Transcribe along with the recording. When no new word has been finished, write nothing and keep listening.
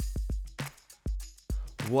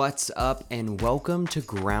What's up, and welcome to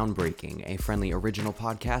Groundbreaking, a friendly original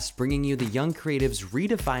podcast bringing you the young creatives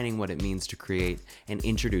redefining what it means to create and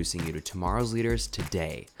introducing you to tomorrow's leaders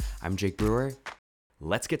today. I'm Jake Brewer.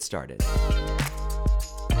 Let's get started.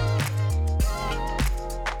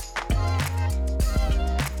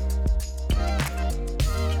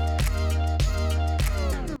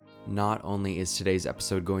 Not only is today's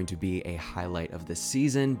episode going to be a highlight of the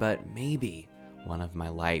season, but maybe one of my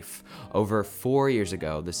life. Over 4 years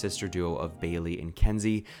ago, the sister duo of Bailey and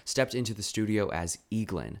Kenzie stepped into the studio as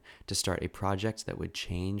Eaglin to start a project that would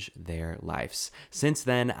change their lives. Since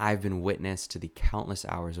then, I've been witness to the countless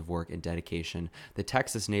hours of work and dedication the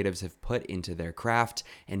Texas natives have put into their craft,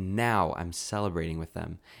 and now I'm celebrating with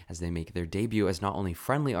them as they make their debut as not only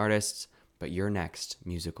friendly artists, but your next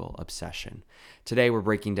musical obsession. Today, we're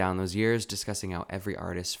breaking down those years, discussing how every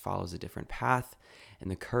artist follows a different path, and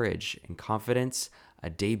the courage and confidence a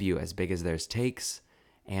debut as big as theirs takes,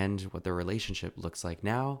 and what their relationship looks like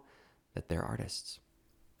now that they're artists.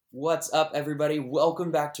 What's up, everybody? Welcome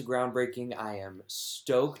back to Groundbreaking. I am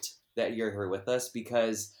stoked that you're here with us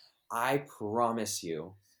because I promise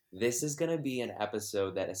you, this is going to be an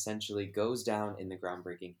episode that essentially goes down in the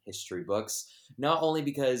Groundbreaking history books, not only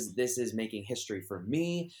because this is making history for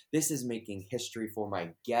me, this is making history for my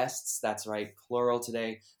guests. That's right, plural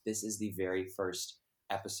today. This is the very first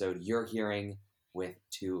episode you're hearing with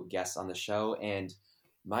two guests on the show, and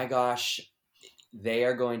my gosh, they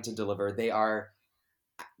are going to deliver. They are,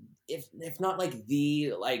 if not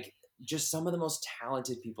just some of the most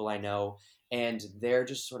talented people I know, and their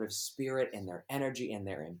just sort of spirit and their energy and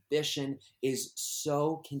their ambition is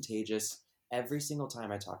so contagious. Every single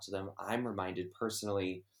time I talk to them, I'm reminded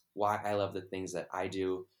personally why I love the things that I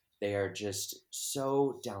do. They are just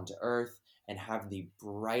so down to earth and have the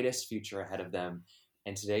brightest future ahead of them.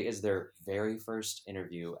 And today is their very first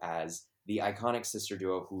interview as the iconic sister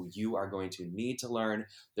duo who you are going to need to learn.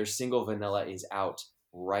 Their single Vanilla is out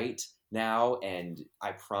right now, and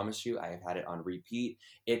I promise you, I have had it on repeat.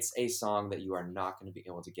 It's a song that you are not going to be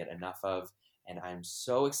able to get enough of, and I'm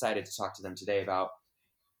so excited to talk to them today about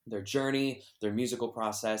their journey, their musical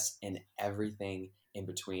process, and everything in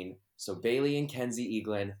between. So Bailey and Kenzie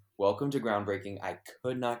Eaglin, welcome to Groundbreaking. I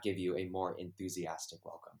could not give you a more enthusiastic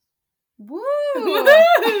welcome. Woo!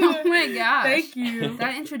 Oh my gosh. Thank you.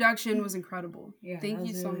 That introduction was incredible. Yeah, Thank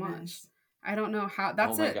you so really much. nice. I don't know how.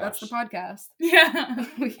 That's Oh my it. That's the gosh. podcast. Yeah.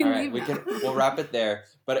 We can All right, leave now. we'll wrap it there.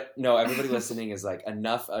 But no, everybody listening is like,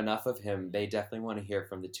 enough of him. They definitely want to hear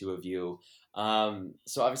from the two of you.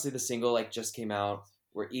 So obviously the single just came out.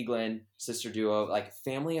 We're Eaglin, sister duo,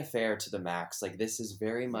 family affair to the max. This is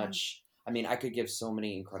very much, I mean, I could give so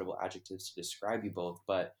many incredible adjectives to describe you both,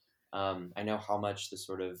 but I know how much the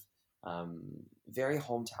sort of very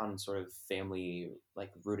hometown sort of family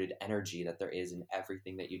rooted energy that there is in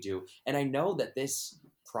everything that you do. And I know that this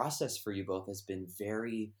process for you both has been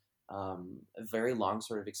a very long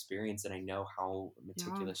sort of experience, and I know how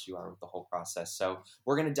meticulous you are with the whole process. So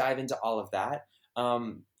we're going to dive into all of that.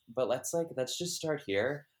 But let's just start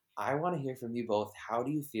here. I want to hear from you both. How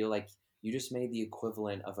do you feel like you just made the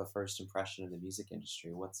equivalent of a first impression in the music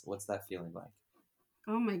industry? What's that feeling like?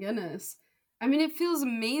 Oh my goodness. I mean, it feels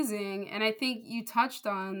amazing. And I think you touched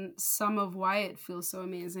on some of why it feels so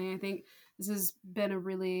amazing. I think this has been a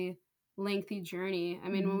really lengthy journey. I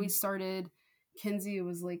mean, when we started, Kenzie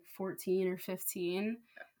was 14 or 15.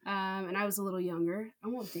 And I was a little younger. I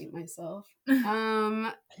won't date myself.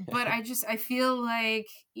 But I feel like,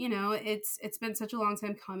 it's been such a long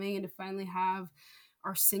time coming, and to finally have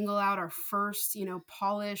our single out, our first,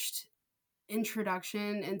 polished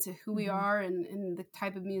introduction into who we are and the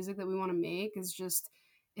type of music that we want to make is just,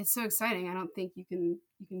 it's so exciting. I don't think you can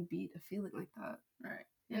beat a feeling like that. Right.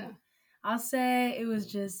 Yeah. I'll say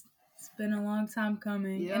it's been a long time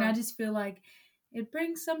coming. Yeah. And I just feel like it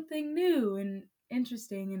brings something new and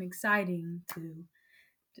interesting and exciting to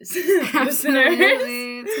just listeners.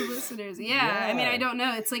 To listeners. Yeah. I mean, I don't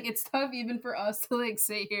know. It's tough even for us to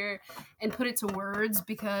sit here and put it to words,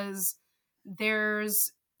 because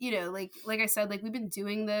there's, like I said, we've been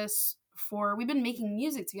doing this we've been making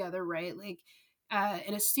music together, right?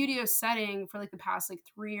 In a studio setting for the past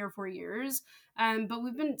 3 or 4 years. But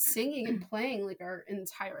we've been singing and playing our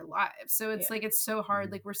entire lives. So it's it's so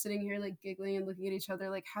hard. We're sitting here giggling and looking at each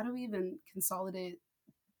other. How do we even consolidate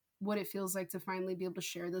what it feels like to finally be able to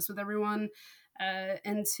share this with everyone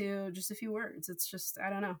into just a few words? It's just, I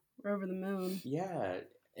don't know. We're over the moon. Yeah.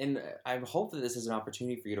 And I hope that this is an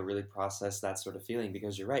opportunity for you to really process that sort of feeling,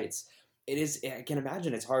 because you're right. I can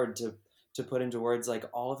imagine it's hard to put into words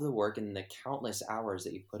all of the work and the countless hours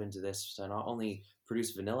that you've put into this to not only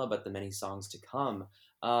produce Vanilla, but the many songs to come.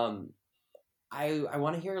 I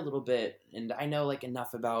want to hear a little bit, and I know like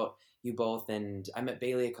enough about you both, and I met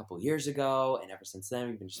Bailey a couple years ago, and ever since then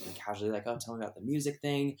we've been just been casually like, oh, tell me about the music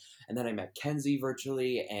thing, and then I met Kenzie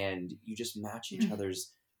virtually, and you just match each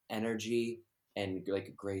other's energy and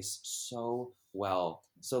like grace so well.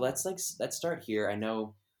 So let's start here. I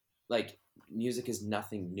know like music is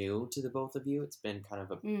nothing new to the both of you. It's been kind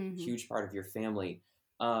of a huge part of your family.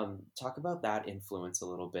 Talk about that influence a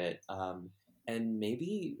little bit. And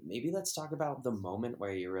maybe let's talk about the moment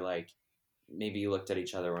where you were like, maybe you looked at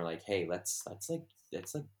each other and were like, hey, let's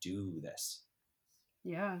do this.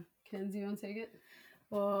 Yeah. Kenzie, you want to take it?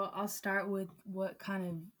 Well, I'll start with what kind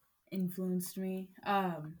of influenced me.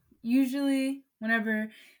 Usually,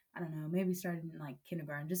 whenever, I don't know, maybe started in like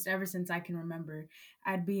kindergarten, just ever since I can remember,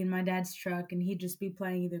 I'd be in my dad's truck and he'd just be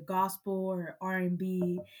playing either gospel or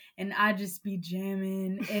R&B, and I'd just be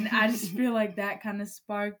jamming, and I just feel like that kind of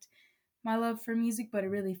sparked my love for music, but it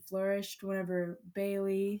really flourished whenever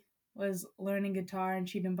Bailey was learning guitar and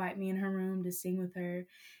she'd invite me in her room to sing with her,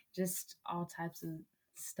 just all types of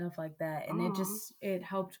stuff like that. And it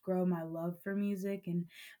helped grow my love for music and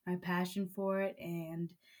my passion for it.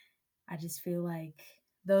 And I just feel like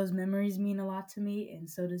those memories mean a lot to me, and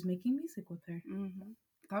so does making music with her.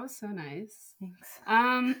 That was so nice. Thanks.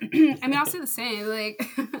 I mean, I'll say the same. Like,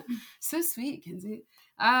 so sweet, Kenzie.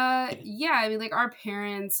 Yeah, I mean, like, our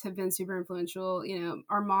parents have been super influential. You know,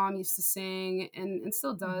 our mom used to sing and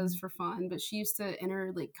still does for fun, but she used to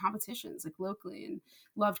enter like competitions like locally and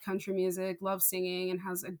loved country music, loved singing, and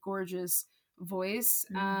has a gorgeous voice.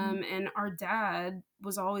 And our dad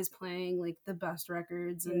was always playing like the best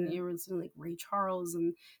records, and you were listening to like Ray Charles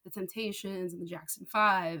and the Temptations and the Jackson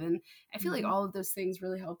 5, and I feel like all of those things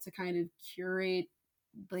really help to kind of curate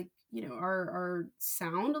like, you know, our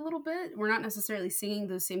sound a little bit. We're not necessarily singing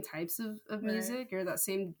those same types of music or that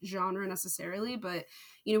same genre necessarily, but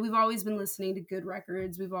you know, we've always been listening to good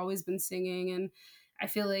records, we've always been singing. And I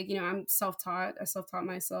feel like, you know, I'm self-taught. I self-taught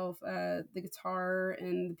myself the guitar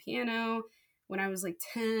and the piano when I was like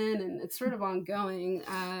 10, and it's sort of ongoing.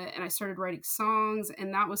 And I started writing songs,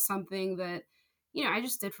 and that was something that, you know, I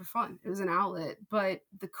just did for fun. It was an outlet. But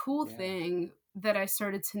the cool thing that I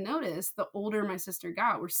started to notice the older my sister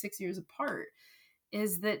got, we're 6 years apart,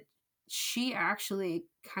 is that she actually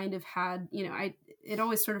kind of had, you know, it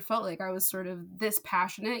always sort of felt like I was sort of this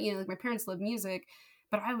passionate, you know, like my parents love music,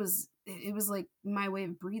 but it was like my way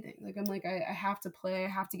of breathing. Like, I'm like, I have to play, I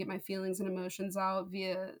have to get my feelings and emotions out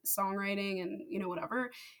via songwriting and, you know,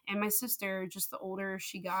 whatever. And my sister, just the older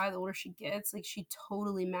she got, the older she gets, like, she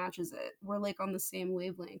totally matches it. We're like on the same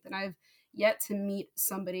wavelength. And I've yet to meet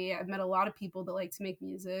somebody. I've met a lot of people that like to make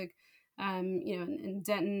music, you know, in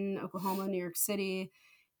Denton, Oklahoma, New York City.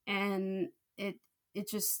 And it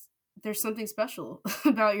just, there's something special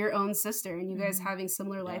about your own sister and you guys having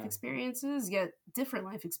similar life experiences, yet different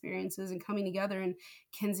life experiences, and coming together. And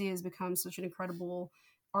Kenzie has become such an incredible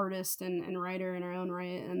artist and writer in her own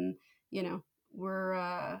right. And, you know,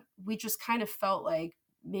 we just kind of felt like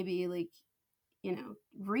maybe like, you know,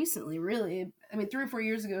 recently, really, I mean, 3 or 4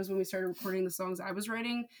 years ago is when we started recording the songs I was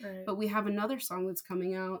writing, but we have another song that's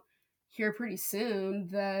coming out here pretty soon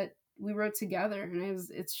that we wrote together. And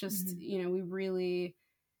it's just, you know, we really,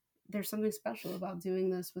 there's something special about doing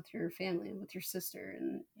this with your family and with your sister.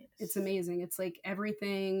 And it's amazing. It's like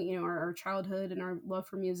everything, you know, our childhood and our love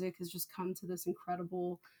for music has just come to this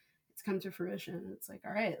incredible, it's come to fruition. It's like,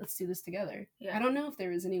 all right, let's do this together. I don't know if there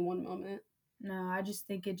was any one moment. No, I just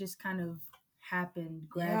think it just kind of happened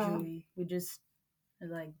gradually. We just were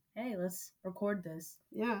like, hey, let's record this.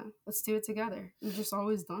 Yeah, let's do it together. We've just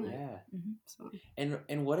always done it. Yeah. So.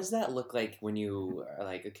 And what does that look like when you are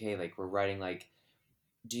like, okay, like we're writing, like,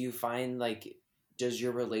 do you find like, does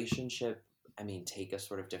your relationship, I mean, take a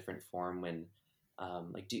sort of different form when,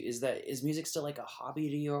 like, is music still like a hobby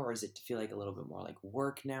to you, or is it feel like a little bit more like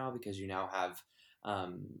work now because you now have,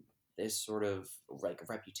 this sort of like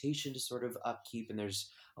reputation to sort of upkeep, and there's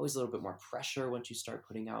always a little bit more pressure once you start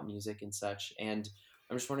putting out music and such. And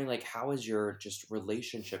I'm just wondering, like, how has your just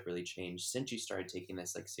relationship really changed since you started taking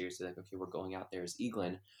this like seriously? Like, okay, we're going out there as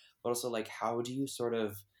Eaglin, but also like, how do you sort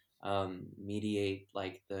of mediate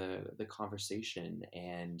like the conversation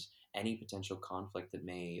and any potential conflict that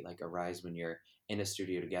may like arise when you're in a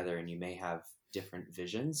studio together and you may have different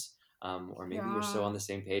visions, or maybe you're so on the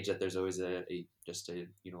same page that there's always just a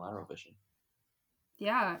unilateral vision.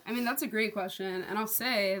 Yeah, I mean, that's a great question. And I'll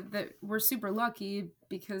say that we're super lucky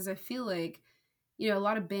because I feel like, you know, a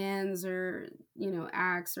lot of bands or, you know,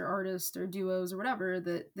 acts or artists or duos or whatever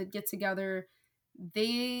that get together,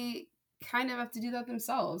 they kind of have to do that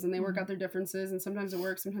themselves, and they work out their differences, and sometimes it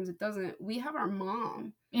works, sometimes it doesn't. We have our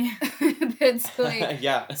mom that's like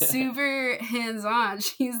Yeah. super hands-on.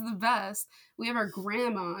 She's the best. We have our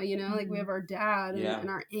grandma, you know, like we have our dad and, Yeah. and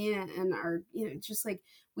our aunt and our, you know, just like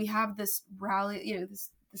we have this rally, you know,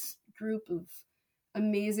 this group of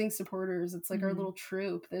amazing supporters. It's like our little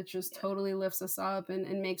troop that just totally lifts us up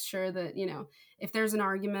and makes sure that, you know, if there's an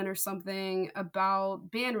argument or something about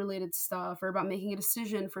band related stuff or about making a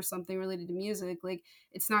decision for something related to music, like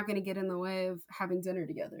it's not going to get in the way of having dinner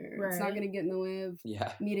together. It's not going to get in the way of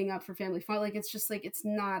meeting up for family fun. Like it's just like, it's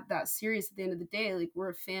not that serious at the end of the day. Like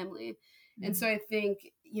we're a family. And so I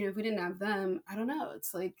think, you know, if we didn't have them, I don't know,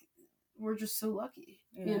 it's like we're just so lucky,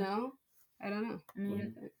 you know? I don't know. I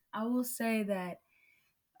mean, I will say that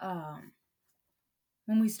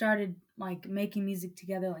when we started like making music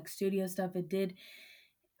together, like studio stuff,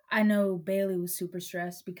 I know Bailey was super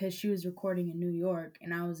stressed because she was recording in New York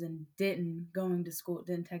and I was in Denton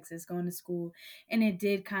Texas, going to school. And it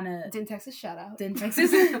did kind of... Denton, Texas, shout out. Denton,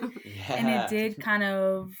 Texas. And it did kind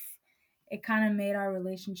of made our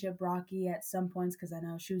relationship rocky at some points because I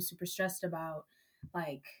know she was super stressed about,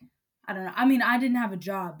 like, I don't know. I mean, I didn't have a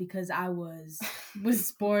job because I was with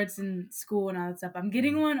sports and school and all that stuff. I'm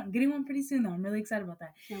getting one pretty soon, though. I'm really excited about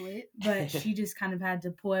that. Can't wait. But she just kind of had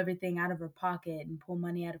to pull everything out of her pocket and pull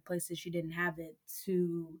money out of places she didn't have it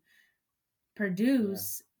to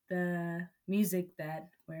produce the music that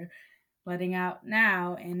we're letting out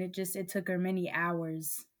now. And it took her many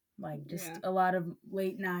hours, like just a lot of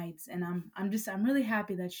late nights. And I'm really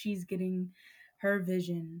happy that she's getting her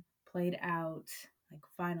vision played out, like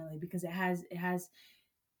finally, because it has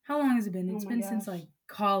how long has it been? It's been since like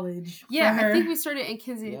college. I think we started in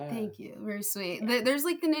Kinsey. Thank you, very sweet. There's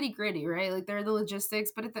like the nitty gritty, right? Like there are the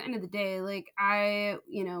logistics, but at the end of the day, like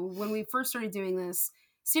you know, when we first started doing this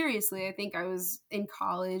seriously, I think I was in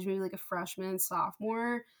college, maybe like a freshman,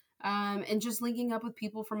 sophomore, and just linking up with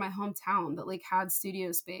people from my hometown that like had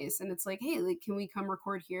studio space, and it's like, hey, like can we come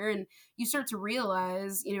record here? And you start to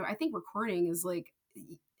realize, you know, I think recording is like,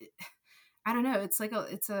 I don't know, it's like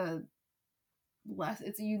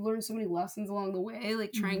you learn so many lessons along the way,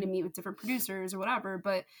 like trying to meet with different producers or whatever.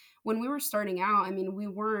 But when we were starting out, I mean, we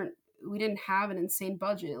didn't have an insane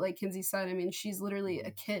budget. Like Kinsey said, I mean, she's literally a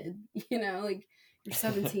kid, you know, like you're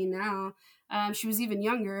 17 now. She was even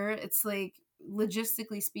younger. It's like,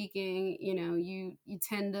 logistically speaking, you know, you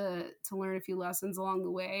tend to learn a few lessons along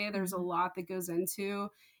the way. There's a lot that goes into,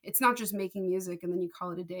 it's not just making music and then you call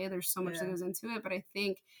it a day. There's so much that goes into it. But I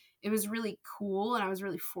think it was really cool, and I was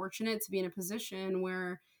really fortunate to be in a position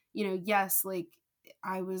where, you know, yes, like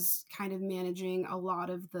I was kind of managing a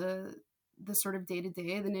lot of the sort of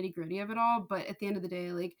day-to-day, the nitty-gritty of it all. But at the end of the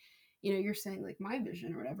day, like, you know, you're saying like my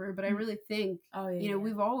vision or whatever, but I really think, you know,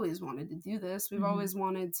 we've always wanted to do this. We've always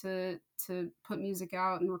wanted to put music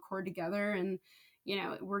out and record together. And, you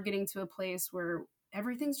know, we're getting to a place where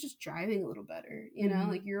everything's just driving a little better, you know,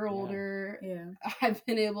 like you're older. I've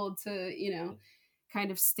been able to, you know, kind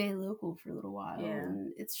of stay local for a little while,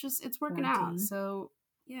 and it's working out. So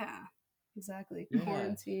exactly.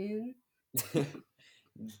 Quarantine.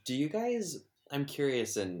 Do you guys, I'm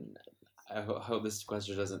curious, and I hope this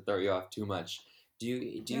question doesn't throw you off too much. Do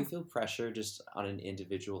you feel pressure just on an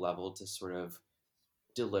individual level to sort of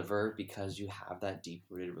deliver because you have that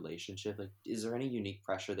deep-rooted relationship? Like, is there any unique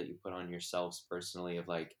pressure that you put on yourselves personally of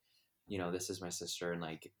like, you know, this is my sister and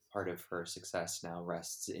like part of her success now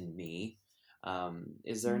rests in me?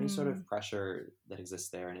 Is there any sort of pressure that exists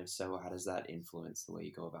there? And if so, how does that influence the way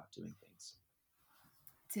you go about doing things?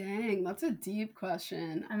 Dang, that's a deep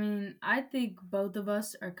question. I mean, I think both of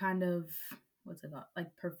us are kind of, what's it called,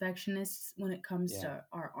 like perfectionists when it comes to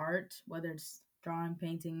our art, whether it's drawing,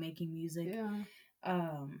 painting, making music.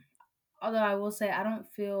 Although I will say I don't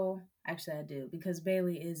feel, actually I do, because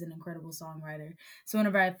Bailey is an incredible songwriter. So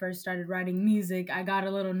whenever I first started writing music, I got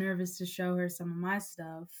a little nervous to show her some of my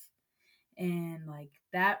stuff. And like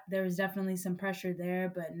that, there was definitely some pressure there,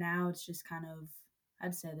 but now it's just kind of,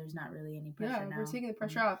 I'd say there's not really any pressure now. We're taking the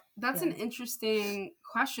pressure off. That's an interesting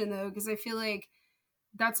question though, because I feel like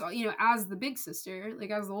that's all, you know, as the big sister, like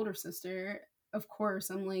as the older sister, of course,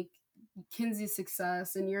 I'm like Kinsey's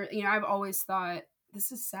success, and you're, you know, I've always thought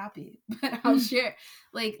this is sappy, but I'll share.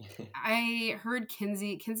 Like I heard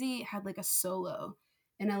Kinsey had like a solo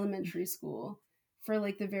in elementary school for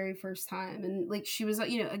like the very first time, and like she was,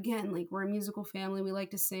 you know, again, like we're a musical family, we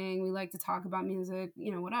like to sing, we like to talk about music,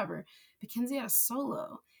 you know, whatever. But Kinsey had a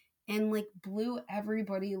solo and like blew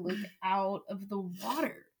everybody like out of the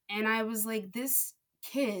water, and I was like, this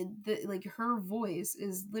kid, that like her voice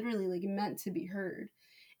is literally like meant to be heard.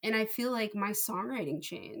 And I feel like my songwriting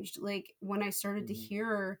changed like when I started to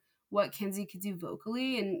hear what Kenzie could do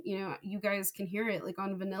vocally. And, you know, you guys can hear it like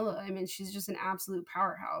on Vanilla. I mean, she's just an absolute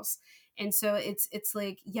powerhouse. And so it's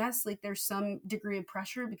like, yes, like there's some degree of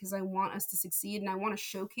pressure because I want us to succeed and I want to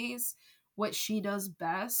showcase what she does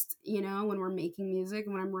best, you know, when we're making music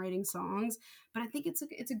and when I'm writing songs. But I think it's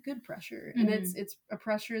a good pressure, and it's a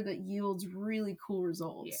pressure that yields really cool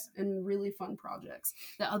results and really fun projects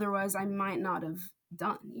that otherwise I might not have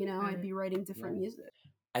done. You know, I'd be writing different music.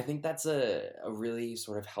 I think that's a really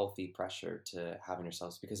sort of healthy pressure to have in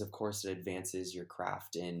yourselves, because of course it advances your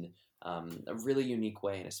craft in a really unique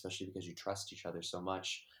way, and especially because you trust each other so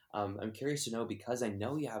much. I'm curious to know, because I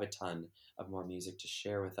know you have a ton of more music to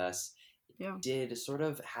share with us. Yeah. Did sort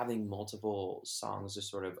of having multiple songs to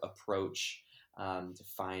sort of approach to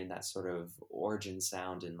find that sort of origin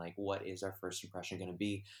sound and like what is our first impression going to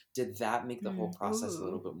be, did that make the whole process a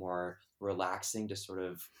little bit more relaxing to sort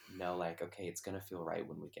of know like, okay, it's going to feel right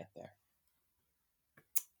when we get there?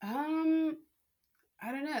 I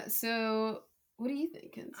don't know. So what do you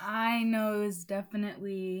think, Kenzie? I know it was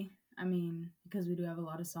definitely, I mean, because we do have a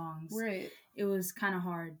lot of songs, right, it was kind of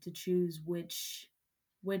hard to choose which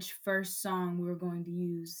first song we were going to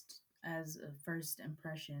use as a first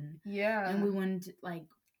impression. Yeah. And we wanted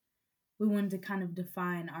to kind of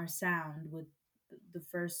define our sound with the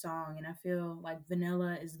first song, and I feel like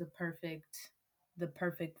Vanilla is the perfect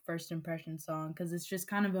first impression song, because it's just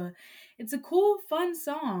kind of it's a cool, fun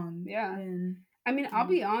song. Yeah. And I mean, I'll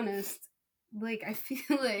be honest, like I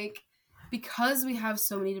feel like because we have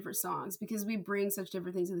so many different songs, because we bring such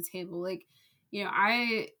different things to the table, like, you know,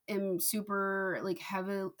 I am super like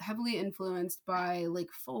heavily influenced by like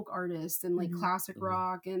folk artists and like classic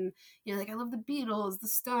rock, and, you know, like I love the Beatles, the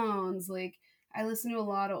Stones, like I listen to a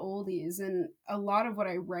lot of oldies, and a lot of what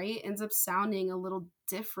I write ends up sounding a little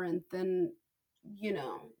different than, you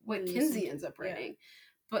know, what Kenzie ends up writing.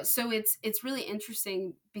 But so it's really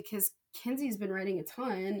interesting because Kenzie's been writing a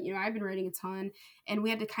ton, you know, I've been writing a ton, and we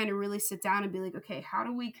had to kind of really sit down and be like, okay, how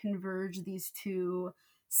do we converge these two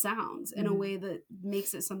sounds in a way that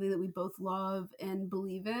makes it something that we both love and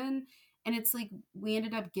believe in? And it's like we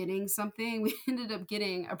ended up getting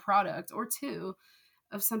a product or two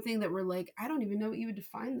of something that we're like, I don't even know what you would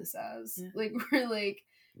define this as. Like we're like,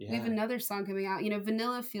 we have another song coming out, you know,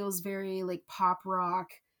 Vanilla feels very like pop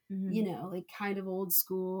rock, you know, like kind of old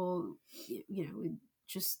school, you know,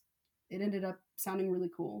 it ended up sounding really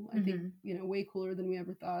cool. I think, you know, way cooler than we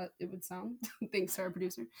ever thought it would sound, thanks to our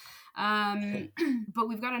producer. But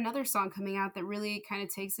we've got another song coming out that really kind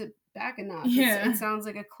of takes it back a notch. It sounds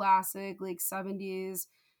like a classic, like 70s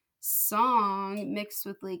song mixed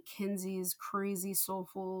with like Kenzie's crazy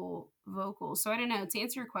soulful vocals. So I don't know, to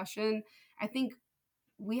answer your question, I think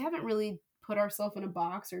we haven't really put ourselves in a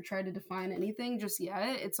box or tried to define anything just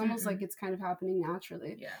yet. It's almost like it's kind of happening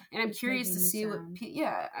naturally. And I'm curious to see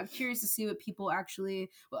I'm curious to see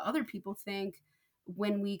what other people think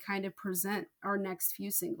when we kind of present our next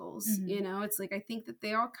few singles. You know, it's like I think that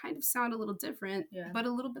they all kind of sound a little different, but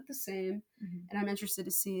a little bit the same. And I'm interested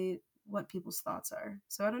to see what people's thoughts are.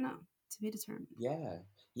 So I don't know, to be determined.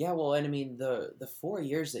 Yeah, well, and I mean the 4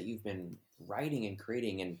 years that you've been writing and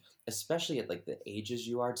creating, and especially at like the ages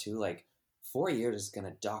you are too, like 4 years is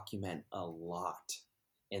gonna document a lot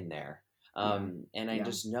in there. And I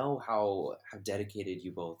just know how dedicated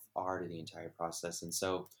you both are to the entire process. And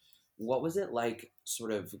so what was it like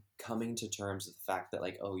sort of coming to terms with the fact that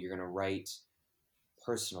like, oh, you're gonna write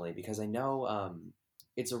personally? Because I know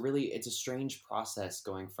it's a strange process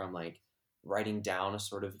going from like writing down a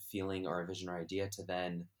sort of feeling or a vision or idea to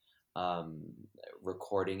then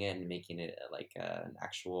recording it and making it like an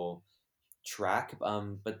actual track,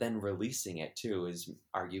 but then releasing it too is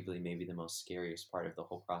arguably maybe the most scariest part of the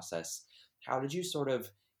whole process. How did you sort of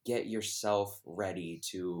get yourself ready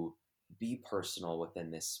to be personal within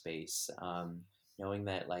this space, knowing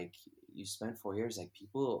that like you spent 4 years, like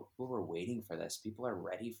people were waiting for this, people are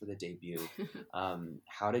ready for the debut?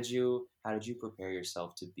 How did you prepare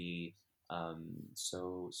yourself to be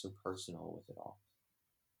so personal with it all?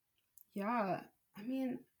 Yeah, I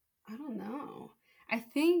mean, I don't know. I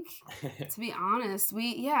think to be honest,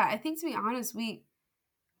 we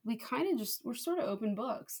kind of just, we're sort of open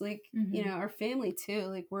books, like, you know, our family too,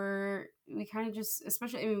 like we kind of just,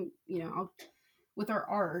 especially, I mean, you know, with our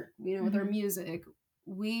art, you know, with our music,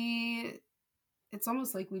 it's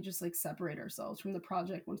almost like we just like separate ourselves from the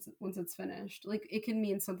project once it's finished. Like it can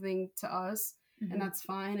mean something to us, and that's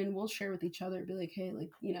fine, and we'll share with each other, be like, hey, like,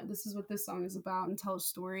 you know, this is what this song is about, and tell a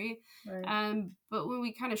story. But when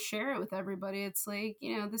we kind of share it with everybody, it's like,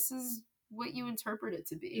 you know, this is what you interpret it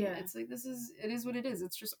to be. It's like, it is what it is.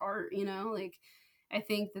 It's just art, you know? Like I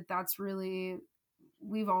think that that's really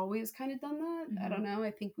we've always kind of done that. I Mm-hmm. don't know.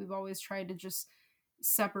 I think we've always tried to just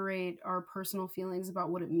separate our personal feelings about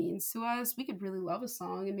what it means to us. We could really love a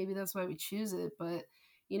song and maybe that's why we choose it, but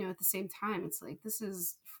at the same time it's like this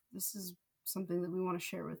is something that we want to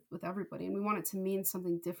share with everybody, and we want it to mean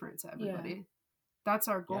something different to everybody. Yeah. That's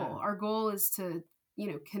our goal. Yeah. Our goal is to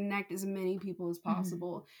connect as many people as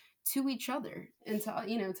possible to each other and to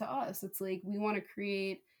us. It's like we want to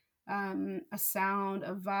create a sound,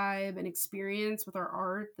 a vibe, an experience with our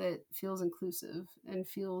art that feels inclusive and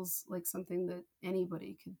feels like something that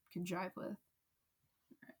anybody could jive with.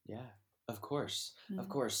 Yeah, of course, of Yeah.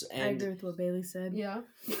 course. I And agree with what Bailey said. Yeah.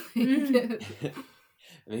 it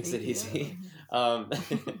makes Thank it you. easy. Um,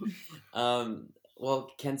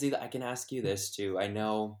 well, Kenzie, I can ask you this too. I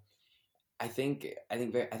know. I think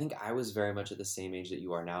I was very much at the same age that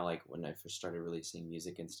you are now. Like when I first started releasing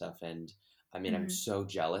music and stuff. And I mean, I'm Mhm. so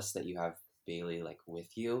jealous that you have Bailey like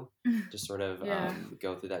with you to sort of Yeah.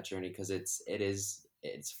 go through that journey, because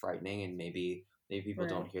it's frightening, and maybe people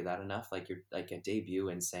don't Right. hear that enough. Like you're like a debut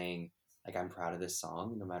and saying like I'm proud of this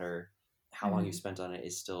song, no matter how long you Mhm. spent on it,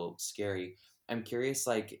 is still scary. I'm curious,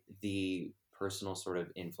 like the personal sort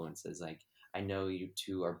of influences. Like I know you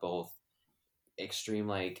two are both extreme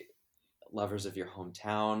like lovers of your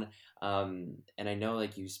hometown, and I know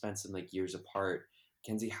like you spent some like years apart.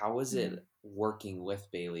 Kenzie, how was Mhm. it working with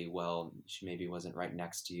Bailey? Well, she maybe wasn't right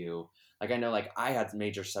next to you. Like I know like I had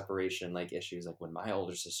major separation like issues like when my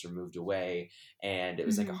older sister moved away, and it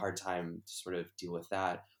was like a Mhm. hard time to sort of deal with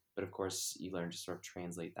that. But of course you learn to sort of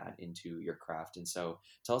translate that into your craft. And so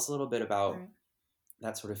tell us a little bit about Right.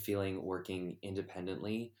 that sort of feeling working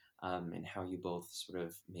independently, and how you both sort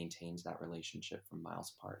of maintained that relationship from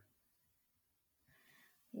miles apart.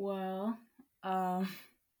 Well, um,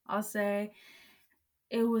 I'll say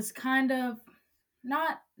it was kind of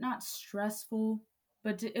not stressful,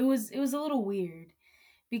 but it was a little weird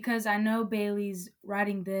because I know Bailey's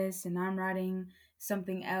writing this and I'm writing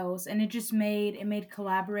something else, and it made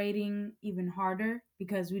collaborating even harder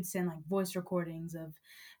because we'd send like voice recordings of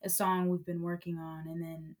a song we've been working on, and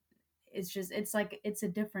then it's like it's a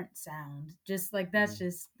different sound. Just like that's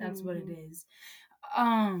what it Mhm. is.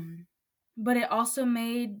 Um but it also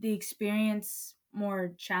made the experience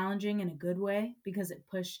more challenging in a good way because it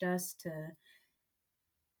pushed us to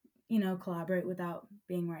collaborate without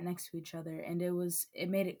being right next to each other, and it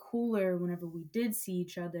made it cooler whenever we did see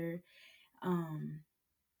each other, um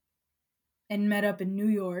and met up in New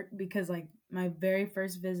York, because like my very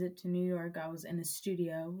first visit to New York I was in a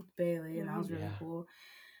studio with Bailey, and that Wow. was really Yeah. cool.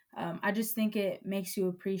 I just think it makes you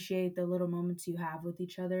appreciate the little moments you have with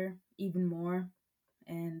each other even more,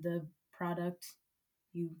 and the product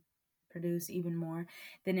you produce even more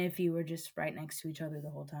than if you were just right next to each other the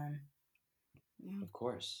whole time. Yeah. Of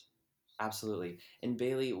course. Absolutely. And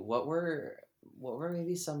Bailey, what were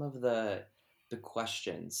maybe some of the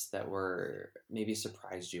questions that were maybe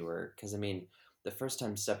surprised you? Or because I mean, the first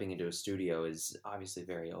time stepping into a studio is obviously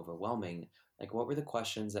very overwhelming. Like what were the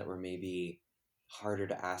questions that were maybe harder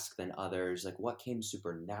to ask than others? Like what came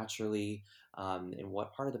super naturally? And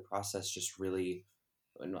what part of the process just really,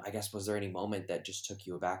 and I guess, was there any moment that just took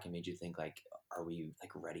you aback and made you think like, are we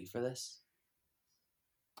like ready for this?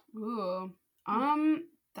 Ooh.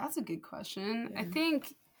 That's a good question. Yeah. I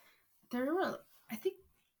think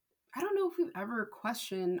I don't know if we've ever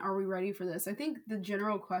questioned, are we ready for this? I think the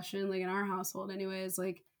general question, like in our household anyway, is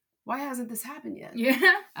like, why hasn't this happened yet? Yeah.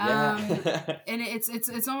 Yeah. And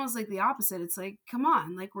it's almost like the opposite. It's like, come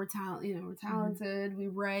on, like we're we're talented, we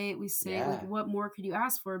write, we sing, like Yeah. what more could you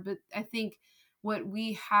ask for? But I think what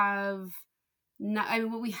we have not, I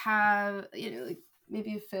mean, what we have, like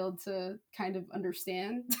maybe failed to kind of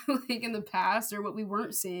understand, like in the past, or what we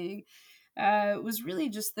weren't seeing, was really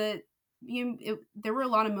just that there were a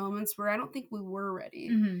lot of moments where I don't think we were ready.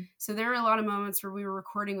 Mm-hmm. So there were a lot of moments where we were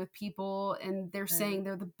recording with people and they're saying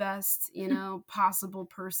they're the best, possible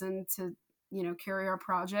person to, carry our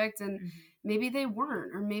project. And Mm-hmm. maybe they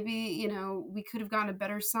weren't, or maybe, we could have gotten a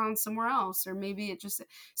better sound somewhere else, or maybe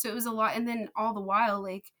so it was a lot. And then all the while,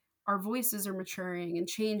 like our voices are maturing and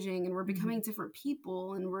changing and we're becoming different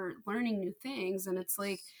people and we're learning new things. And it's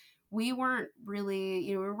like, we weren't really,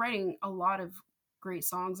 we were writing a lot of great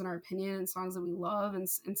songs in our opinion, and songs that we love, and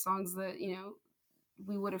songs that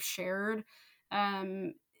we would have shared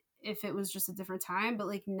um if it was just a different time. But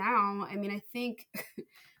like now, I mean, I think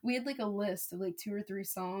we had like a list of like 2 or 3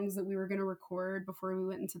 songs that we were going to record before we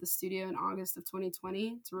went into the studio in August of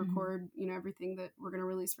 2020 to record everything that we're going to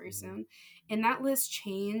release very Mhm. soon. And that list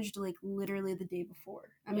changed like literally the day before.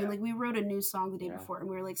 I mean, Yeah. like we wrote a new song the day Yeah. before and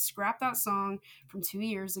we were like, scrap that song from 2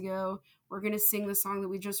 years ago, we're going to sing the song that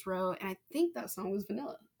we just wrote. And I think that song was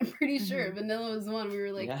Vanilla. I'm pretty sure Vanilla was one. We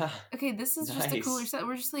were like, Yeah. okay, this is just a cooler Nice. set.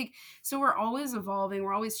 We're just like, so we're always evolving,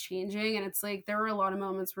 we're always changing. And it's like, there were a lot of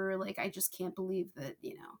moments where we're like, I just can't believe that,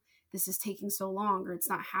 this is taking so long or it's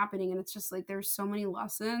not happening. And it's just like, there's so many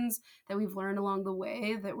lessons that we've learned along the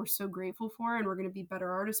way that we're so grateful for. And we're going to be better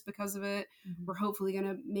artists because of it. We're hopefully going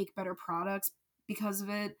to make better products because of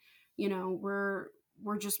it. We're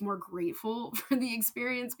just more grateful for the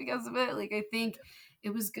experience because of it. Like, I think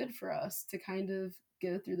it was good for us to kind of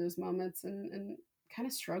go through those moments and kind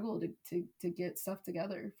of struggle to get stuff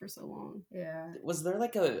together for so long. Yeah. Was there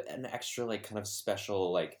like an extra like kind of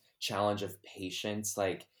special like challenge of patience?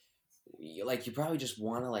 Like you probably just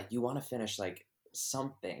want to you want to finish like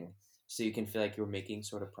something so you can feel like you're making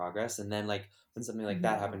sort of progress, and then like when something like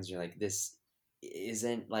that happens, you're like, this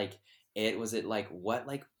isn't like it. Was it like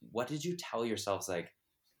what did you tell yourselves, like,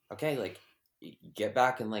 okay, like get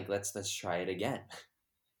back and like let's try it again?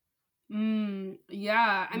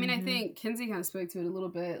 Yeah. I mean, I think Kinsey kind of spoke to it a little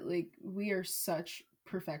bit. Like, we are such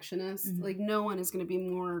perfectionists. Like, no one is going to be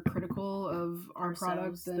more critical of our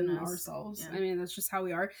product than ourselves. Yeah. I mean, that's just how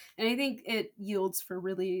we are. And I think it yields for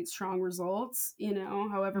really strong results,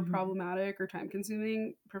 however problematic or time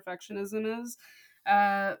consuming perfectionism is.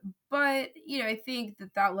 But I think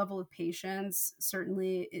that level of patience,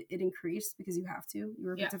 certainly it increased because you have to. You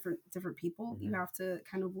work with different people. You have to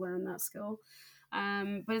kind of learn that skill.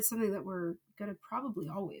 But it's something that we're gonna probably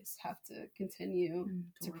always have to continue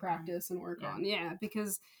to practice and work on. Yeah,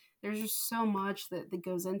 because there's just so much that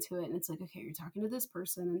goes into it, and it's like, okay, you're talking to this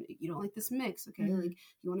person and you don't like this mix, okay, like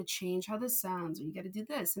you want to change how this sounds, or you got to do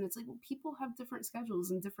this, and it's like, well, people have different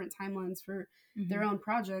schedules and different timelines for their own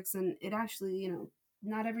projects, and it actually,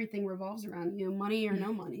 not everything revolves around money or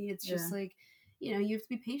no money. It's just like, you have to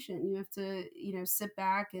be patient. You have to, sit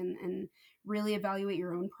back and really evaluate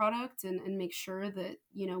your own product and make sure that,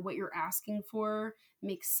 what you're asking for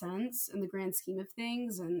makes sense in the grand scheme of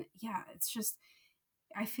things. And yeah, it's just,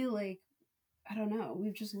 I feel like, I don't know,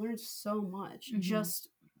 we've just learned so much just,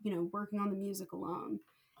 working on the music alone.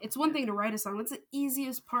 It's one thing to write a song. That's the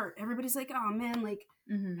easiest part. Everybody's like, oh man, like,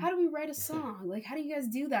 how do we write a song? Like, how do you guys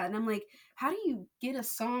do that? And I'm like, how do you get a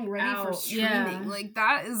song ready for streaming? Yeah. Like,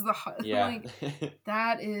 that is like,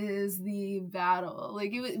 that is the battle.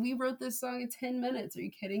 Like, we wrote this song in 10 minutes. Are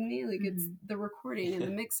you kidding me? Like, it's the recording and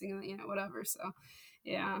the mixing and, whatever. So,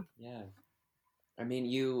 yeah. Yeah. I mean,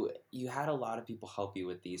 you had a lot of people help you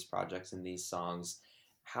with these projects and these songs.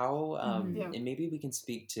 How, and maybe we can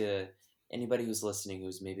speak to anybody who's listening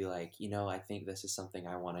who's maybe like, I think this is something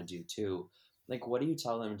I want to do too. Like, what do you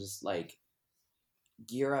tell them? Just like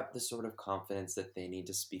gear up the sort of confidence that they need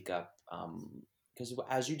to speak up. Because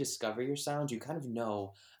as you discover your sound, you kind of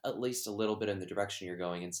know at least a little bit in the direction you're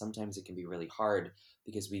going. And sometimes it can be really hard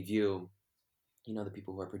because we view, the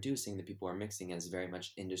people who are producing, the people who are mixing as very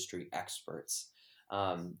much industry experts.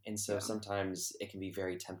 And so sometimes it can be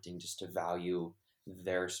very tempting just to value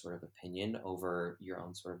their sort of opinion over your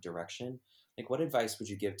own sort of direction. Like, what advice would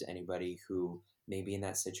you give to anybody who may be in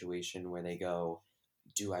that situation where they go,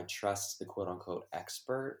 do I trust the quote unquote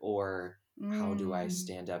expert, or how do I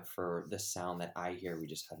stand up for the sound that I hear? We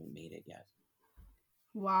just haven't made it yet.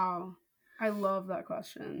 Wow. I love that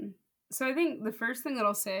question. So I think the first thing that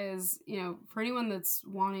I'll say is, for anyone that's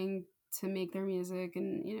wanting to make their music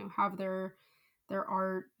and, have their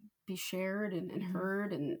art be shared and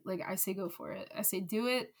heard, and like, I say, go for it. I say, do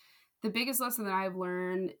it. The biggest lesson that I've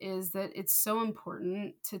learned is that it's so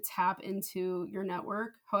important to tap into your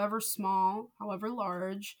network, however small, however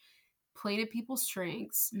large, play to people's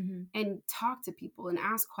strengths and talk to people and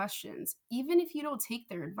ask questions, even if you don't take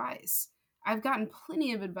their advice. I've gotten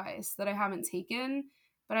plenty of advice that I haven't taken,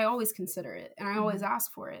 but I always consider it and I always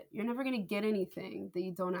ask for it. You're never going to get anything that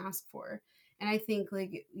you don't ask for. And I think,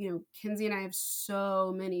 like, Kinsey and I have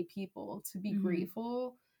so many people to be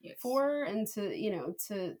grateful for, and to,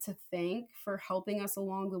 to thank for helping us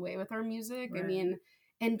along the way with our music. Right. I mean,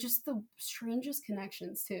 and just the strangest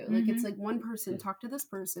connections too. Like, it's like one person talked to this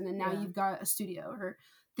person and now you've got a studio. Or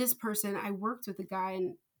this person, I worked with a guy,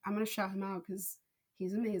 and I'm going to shout him out because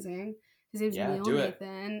he's amazing. His name's Neil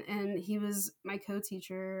Nathan, and he was my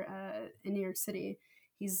co-teacher in New York City.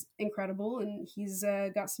 He's incredible, and he's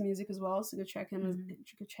got some music as well, so go check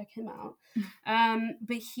him out.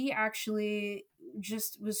 But he actually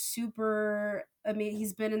just was super amazing.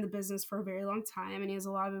 He's been in the business for a very long time, and he has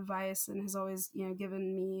a lot of advice and has always,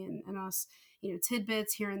 given me and us,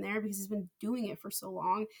 tidbits here and there, because he's been doing it for so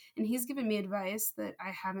long. And he's given me advice that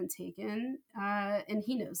I haven't taken, and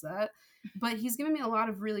he knows that. But he's given me a lot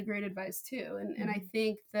of really great advice too. And I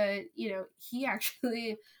think that, he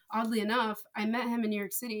actually, oddly enough, I met him in New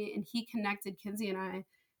York City, and he connected Kinsey and I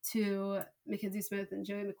to Mackenzie Smith and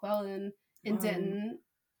Joey McClellan in Denton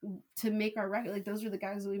to make our record. Like, those are the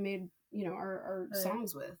guys that we made, you know, our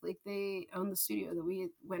songs with. Like, they own the studio that we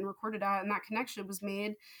went and recorded at, and that connection was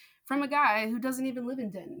made from a guy who doesn't even live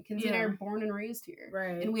in Denton. Kenzie and I are born and raised here.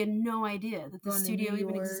 Right. And we had no idea that the studio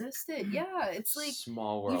even existed. Yeah, it's like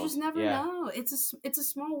small world. You just never know. It's a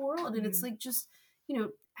small world, and it's like, just, you know,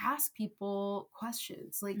 ask people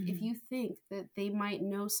questions. Like, if you think that they might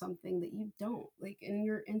know something that you don't, like, and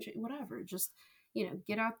you're whatever, just, you know,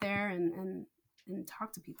 get out there and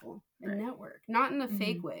talk to people and network, not in a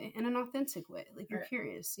fake way, in an authentic way. Like, you're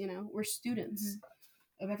curious, you know, we're students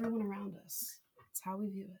of everyone around us. It's how we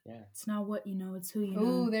view it. Yeah. It's not what you know, it's who you know.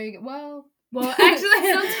 Oh, there you go. Well,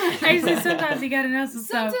 sometimes you gotta know some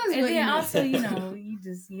stuff. And then also, you know, you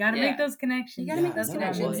gotta make those connections. You gotta make those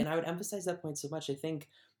connections. Well, and I would emphasize that point so much. I think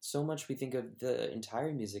so much we think of the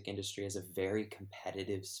entire music industry as a very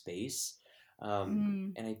competitive space.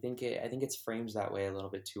 And I think it's framed that way a little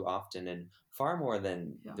bit too often, and far more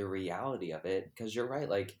than the reality of it. Because you're right,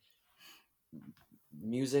 like,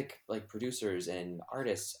 music, like, producers and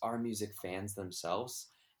artists are music fans themselves,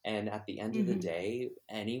 and at the end of the day,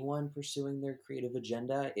 anyone pursuing their creative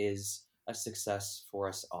agenda is a success for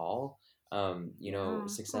us all. You know,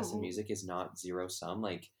 success in music is not zero sum.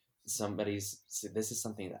 Like, this is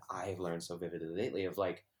something that I've learned so vividly lately, of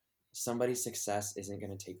like, somebody's success isn't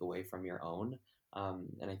going to take away from your own.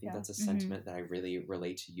 And I think that's a sentiment that I really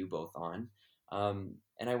relate to you both on.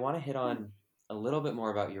 And I want to hit on a little bit more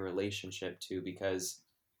about your relationship too, because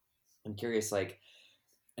I'm curious, like,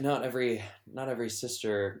 not every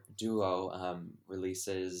sister duo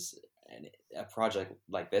releases a project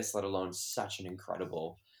like this, let alone such an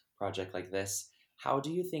incredible project like this. How do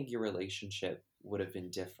you think your relationship would have been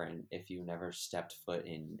different if you never stepped foot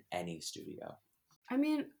in any studio? I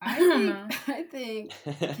mean, I think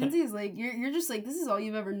Kenzie's like, you're just like, this is all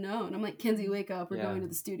you've ever known. I'm like, Kenzie, wake up, we're going to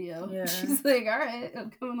the studio. Yeah. She's like, all right,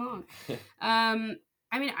 what's going on?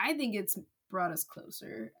 I mean, I think it's brought us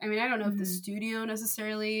closer. I mean, I don't know if the studio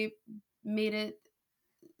necessarily made it.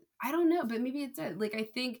 I don't know, but maybe it did. Like, I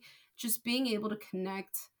think just being able to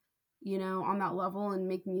connect, you know, on that level and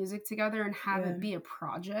make music together and have it be a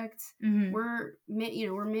project. We're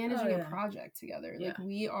managing a project together. Like,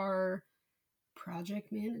 we are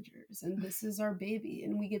project managers, and this is our baby,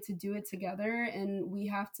 and we get to do it together, and we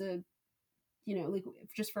have to, you know, like,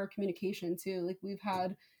 just for our communication too, like, we've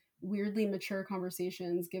had weirdly mature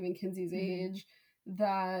conversations given Kenzie's age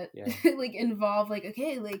that like involve, like,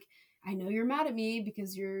 okay, like, I know you're mad at me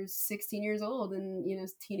because you're 16 years old and, you know,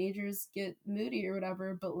 teenagers get moody or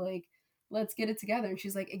whatever, but, like, let's get it together. And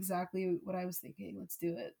she's like, exactly what I was thinking. Let's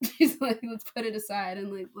do it. She's like, let's put it aside and,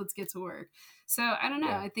 like, let's get to work. So I don't know.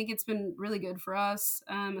 I think it's been really good for us,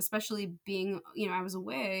 especially being, you know, I was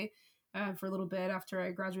away for a little bit after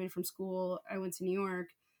I graduated from school. I went to New York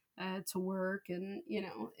to work, and, you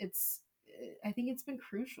know, I think it's been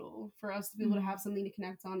crucial for us to be able to have something to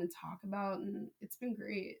connect on and talk about, and it's been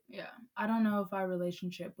great. Yeah. I don't know if our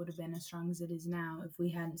relationship would have been as strong as it is now if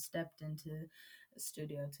we hadn't stepped into a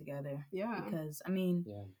studio together. Yeah. Because, I mean,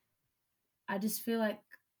 I just feel like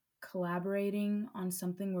collaborating on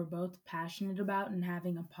something we're both passionate about and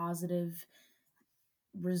having a positive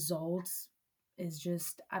result is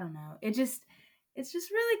just, I don't know. It's just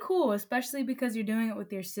really cool, especially because you're doing it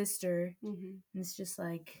with your sister. And it's just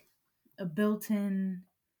like a built-in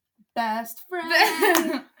best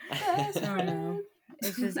friend. I don't know.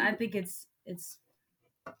 It's just, I think it's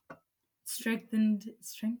strengthened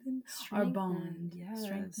our bond.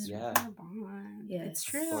 Strengthened our bond. Yes. It's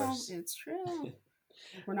true. It's true.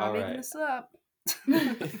 We're not making this up.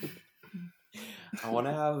 I want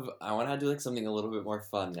to do, like, something a little bit more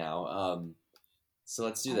fun now. So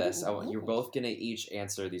let's do this. You're both gonna each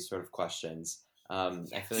answer these sort of questions.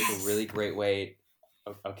 I feel like a really great way.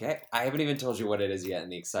 Okay, I haven't even told you what it is yet in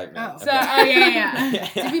the excitement. Oh, yeah.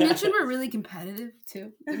 Did we mention we're really competitive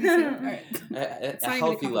too? All right. At a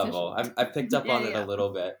healthy level. I picked up on it a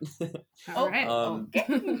little bit. All right. Okay.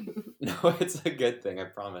 No, it's a good thing. I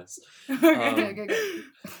promise. Okay.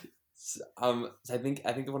 So I think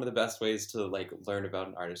one of the best ways to, like, learn about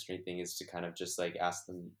an artist or anything is to kind of just, like, ask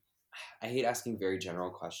them. I hate asking very general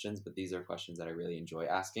questions, but these are questions that I really enjoy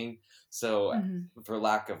asking. So for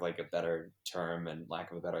lack of, like, a better term and lack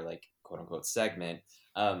of a better, like, quote unquote segment,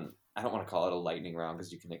 I don't want to call it a lightning round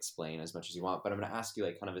because you can explain as much as you want, but I'm going to ask you,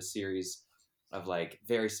 like, kind of a series of, like,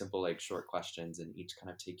 very simple, like, short questions, and each kind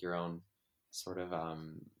of take your own sort of, I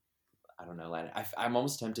don't know, I'm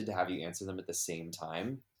almost tempted to have you answer them at the same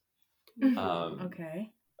time.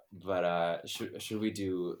 Okay. But should we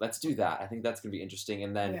let's do that. I think that's going to be interesting.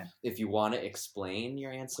 And then if you want to explain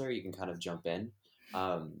your answer, you can kind of jump in.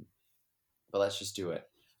 But let's just do it.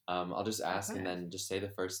 I'll just ask and Okay. then just say the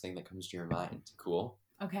first thing that comes to your mind. Cool?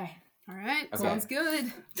 Okay. All right. Okay. Sounds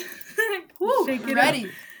good. Woo, Shake I'm it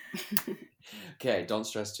ready. Okay, don't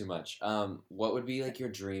stress too much. What would be like your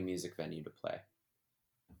dream music venue to play?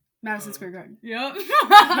 Madison Square Garden. Yep.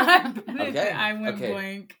 Okay, I went okay.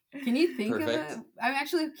 blank. Can you think Perfect. of it? I'm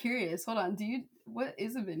actually curious. Hold on. What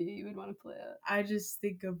is a venue you would want to play at? I just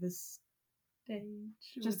think of a stage.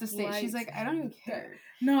 Just a with stage. She's lights. like, I don't even care.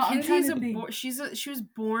 No, I'm trying Kinsey's to think. she was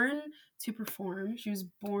born to perform. She was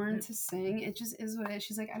born to sing. It just is what it is.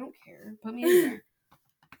 She's like, I don't care. Put me anywhere.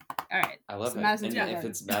 All right. I love So it. Madison And Square if Garden.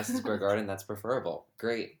 it's Madison Square Garden, that's preferable.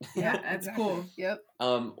 Great. Yeah, that's exactly. cool. Yep.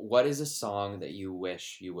 What is a song that you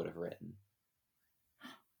wish you would have written?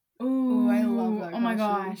 Ooh, I love that Oh my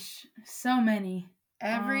question. gosh, so many.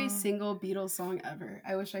 Every single Beatles song ever.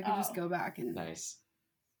 I wish I could just Oh. go back and Nice.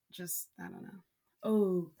 just, I don't know.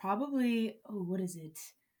 Oh, probably. Oh, what is it?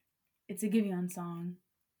 It's a Giveon song.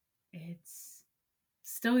 It's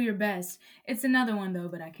Still Your Best. It's another one though,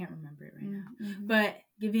 but I can't remember it right now. Mhm. But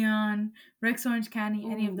Giveon, Rex Orange County,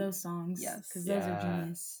 any of Ooh, those songs. yes. Because those are Yeah.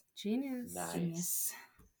 genius. Genius. Nice. Genius.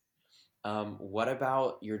 What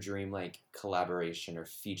about your dream like collaboration or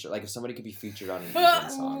feature? Like if somebody could be featured on an Ethan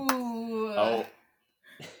song. Ooh. Oh.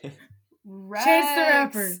 Rex. Chance the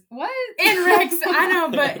Rapper. What? And Rex, I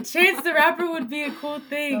know, but Chance the Rapper would be a cool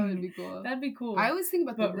thing. That would be cool. That'd be cool. I always think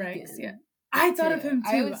about But the Rex, Weeknd. yeah. I thought of him too.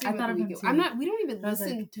 I always think I about thought of the him Weeknd. too. We don't even I was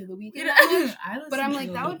listen like- to the Weeknd You that know, much, I listen but I'm to like,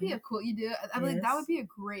 The that would be Weeknd. a cool. You do. I'm like, that Yes. would be a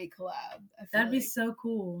great collab. I feel That'd be like, so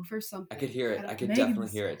cool. for something. I could hear it. don't I could know. Megan's-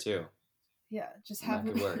 definitely hear it too. Yeah, just That have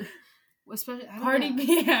could work. Especially I don't Cardi know.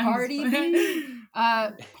 B. Cardi B.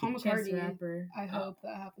 Paul Chance the McCartney. Rapper. I hope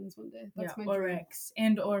that happens one day. Yeah, That's my or dream. Rex.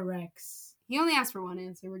 And or Rex. He only asked for one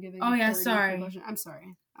answer. We're giving. Oh, him yeah, 30 sorry. for question. I'm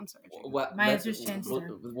sorry. Jacob. What? My let's- answer's Chance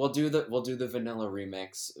the we'll do the vanilla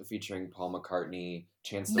remix featuring Paul McCartney,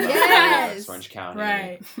 Chance the Yes! Rapper, Orange County,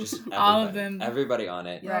 Right. just everybody, All of them. everybody on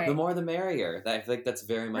it. Right. The more the merrier. I feel like that's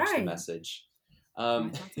very much the Right. message.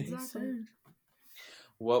 That's exactly.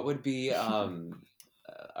 What would be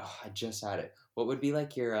I just had it. What would be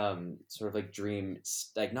like your sort of like dream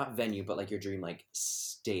like not venue but like your dream like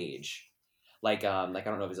stage? Like I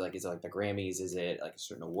don't know if is it like the Grammys, is it like a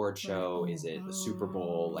certain award show, is it the Super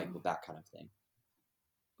Bowl, like that kind of thing?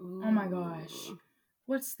 Oh my gosh.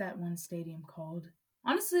 What's that one stadium called?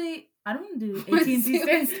 Honestly, I don't do What AT&T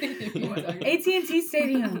stadium Stadium. are you talking about? AT&T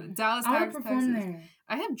Stadium. Dallas, I want Texas. to perform there.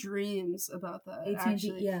 I have dreams about that. AT&T,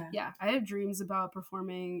 actually. yeah. I have dreams about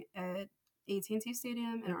performing at AT&T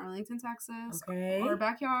Stadium in Arlington, Texas, Okay. our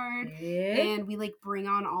backyard, Yeah. and we like bring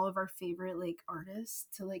on all of our favorite like artists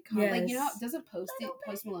to like come. Like you know, Yes. Doesn't Post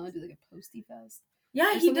Malone do like a Posty Fest? Yeah,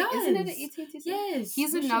 or he something? does. Isn't it at AT&T Stadium? Yes.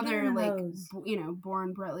 He's we should do another one of like those.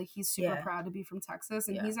 born bred. Like he's super Yeah. proud to be from Texas,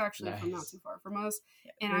 and Yeah. he's actually from not Nice. too far from us.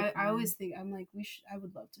 Yeah, And great I always time. think I'm like I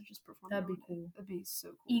would love to just perform. That'd be on it. cool. That'd be so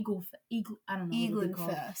cool. Eagle. I don't know. what Eaglin they call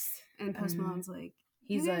it. Fest, and Post don't know. Malone's like,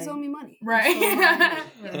 He's you guys like, owe me money. right.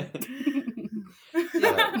 Yeah.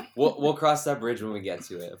 We'll cross that bridge when we get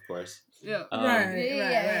to it, of course. Yeah.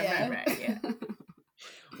 Right.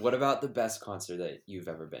 What about the best concert that you've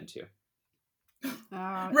ever been to?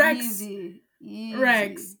 Rex. Easy.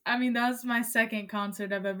 Rex. I mean, that's my second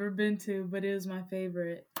concert I've ever been to, but it was my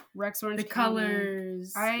favorite. Rex Orange The County.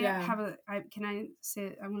 colors. I yeah. have can I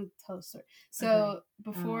say, I want to tell a story. So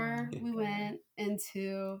Okay. before we Okay. went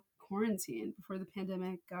into quarantine, before the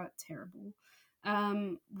pandemic got terrible,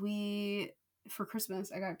 for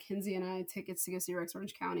Christmas, I got Kinsey and I tickets to go see Rex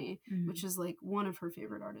Orange County, Mhm. which is like one of her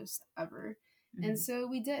favorite artists ever. Mhm. And so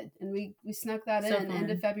we did, and we snuck that So in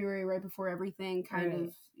end of fun. February, right before everything kind Right.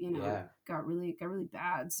 of Yeah. got really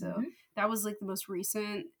bad. So Mhm. that was like the most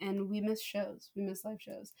recent, and we missed shows. We missed live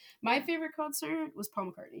shows. My favorite concert was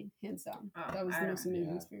Paul McCartney, hands down. Oh, That was the I most don't-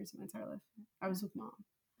 amazing yeah. experience of my entire life. I was with Mom,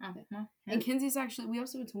 Oh, well, and Kinsey's actually. We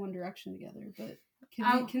also went to One Direction together, but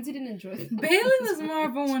Oh. Kinsey didn't enjoy it. Bailey was more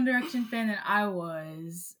of a One Direction fan than I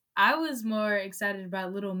was. I was more excited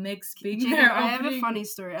about Little Mix being Jacob, there. I have a opening. funny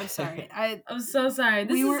story. I'm sorry. I'm so sorry.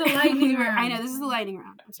 This we is were- a lightning we were- round. I know this is the lightning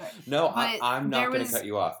round. I'm sorry. No, But I'm not there going to was- cut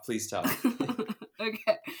you off. Please tell.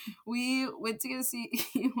 Okay, we went to go see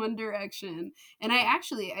One Direction, and I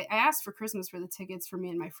asked for Christmas for the tickets for me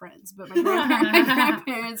and my friends, but my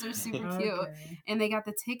grandparents are super cute, Okay. and they got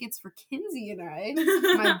the tickets for Kinsey and I,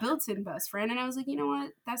 my built-in best friend, and I was like, you know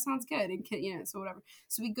what, that sounds good, and so whatever.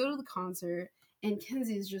 So we go to the concert, and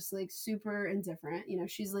Kinsey is just like super indifferent.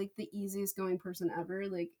 She's like the easiest going person ever.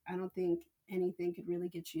 Like I don't think anything could really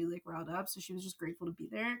get you like riled up. So she was just grateful to be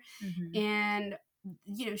there. Mhm. And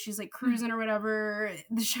she's like cruising or whatever.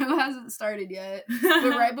 The show hasn't started yet, but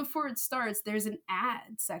right before it starts, there's an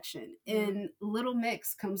ad section, and Little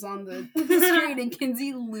Mix comes on the screen, and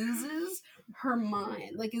Kinsey loses her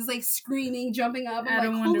mind, like is like screaming, jumping up. At I'm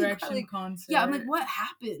a like, One Direction concert. Yeah, I'm like, what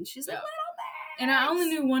happened? She's like, Little Mix. And I only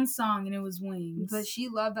knew one song, and it was Wings. But she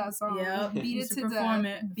loved that song. Yep. Beat it to perform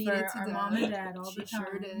death. it Beat for it to our death. mom and dad all the She time.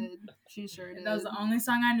 sure did. She sure did. That was the only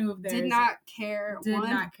song I knew of theirs. Did not care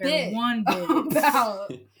one bit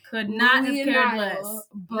about could not have cared less.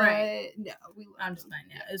 But right. no, we loved I'm just playing.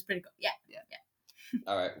 Yeah, it was pretty cool. Yeah.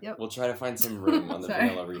 All right. Yep. We'll try to find some room on the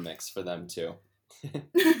Vanilla remix for them too.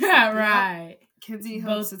 Yeah, right. Kinsey Both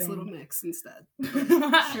hopes it's things. Little Mix instead.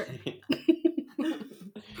 Sure.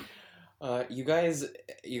 You guys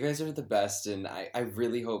are the best, and I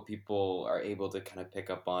really hope people are able to kind of pick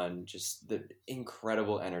up on just the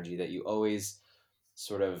incredible energy that you always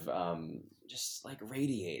sort of just like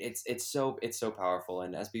radiate. It's so powerful.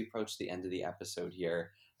 And as we approach the end of the episode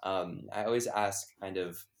here, I always ask kind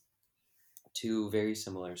of two very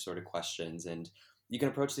similar sort of questions, and you can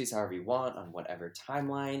approach these however you want on whatever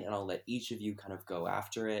timeline, and I'll let each of you kind of go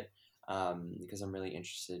after it, because I'm really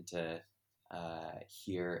interested to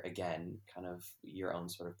hear again kind of your own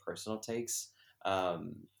sort of personal takes,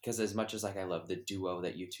 because as much as like I love the duo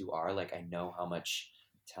that you two are, like I know how much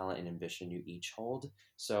talent and ambition you each hold.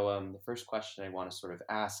 So the first question I want to sort of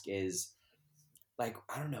ask is, like,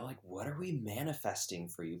 I don't know, like what are we manifesting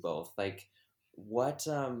for you both? Like what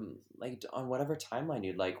like on whatever timeline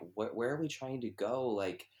you'd like, where are we trying to go?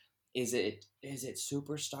 Like is it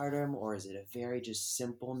superstardom, or is it a very just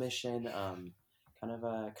simple mission?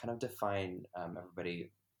 Kind of define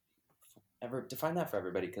define that for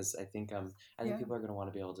everybody, because I think people are going to want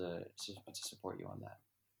to be able to support you on that.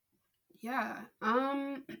 Yeah.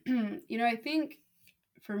 I think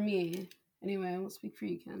for me, anyway, I won't speak for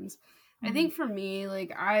you, Kens. Mm-hmm. I think for me,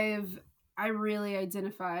 like I really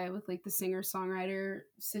identify with like the singer-songwriter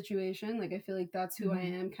situation. Like I feel like that's who I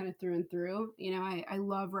am kind of through and through. I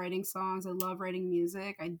love writing songs. I love writing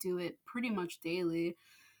music. I do it pretty much daily.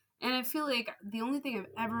 And I feel like the only thing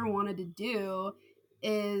I've ever wanted to do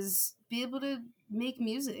is be able to make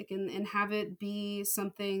music and have it be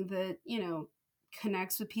something that,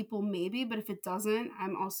 connects with people maybe. But if it doesn't,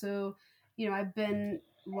 I'm also, I've been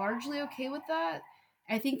largely okay with that.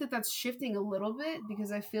 I think that that's shifting a little bit,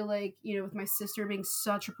 because I feel like, with my sister being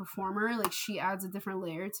such a performer, like she adds a different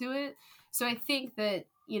layer to it. So I think that,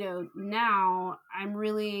 now I'm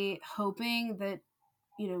really hoping that,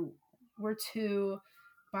 we're two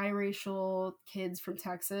biracial kids from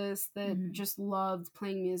Texas that just loved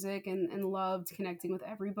playing music and loved connecting with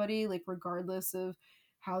everybody, like regardless of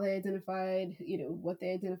how they identified, what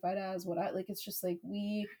they identified as, it's just like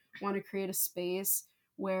we want to create a space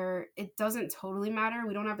where it doesn't totally matter.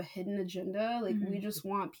 We don't have a hidden agenda. Like we just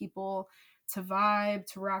want people to vibe,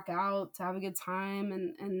 to rock out, to have a good time,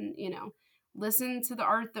 and listen to the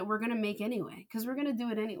art that we're going to make anyway, because we're going to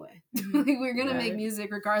do it anyway. Like we're going to make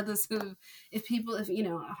music regardless of if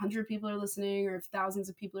 100 people are listening or if thousands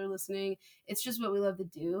of people are listening. It's just what we love to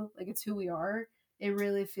do. Like it's who we are. It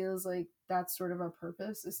really feels like that's sort of our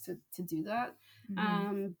purpose, is to do that.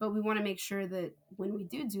 But we want to make sure that when we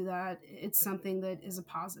do that, it's something that is a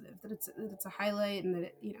positive, that it's a highlight, and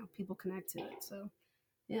that people connect to it. So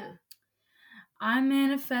yeah, I'm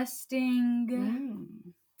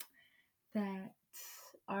manifesting that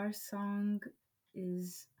our song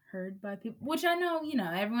is heard by people, which I know,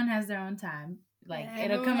 everyone has their own time. Like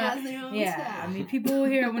it'll come out. Yeah, I mean, people will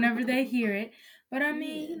hear it whenever they hear it. But I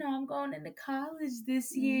mean, I'm going into college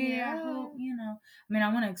this year. Yeah. I hope, I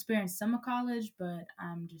want to experience summer college, but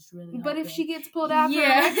I'm just really But hoping. If she gets pulled out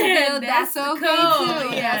for that's okay cool. too.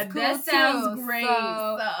 Yeah, cool that sounds too. great.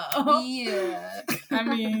 So, yeah. I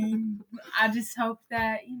mean, I just hope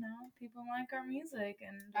that, people like our music,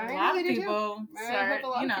 and a lot of people start,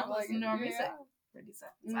 listening to our music. Pretty soon.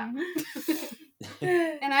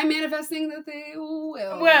 And I'm manifesting that they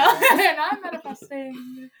will. Well, and I'm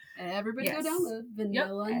manifesting. Everybody go download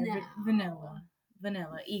Vanilla now.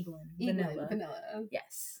 Vanilla, Eaglin. Vanilla.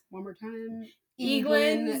 Yes. One more time.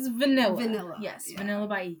 Eaglin's Vanilla. Yes, yeah. Vanilla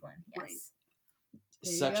by Eaglin. Yes. Right.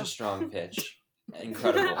 Such a strong pitch.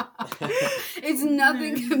 Incredible. It's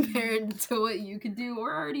nothing compared to what you could do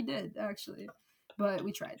or already did, actually. But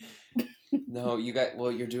we tried. No,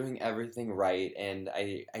 you're doing everything right, and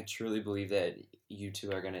I truly believe that you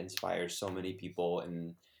two are going to inspire so many people,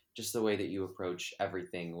 and just the way that you approach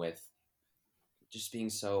everything with just being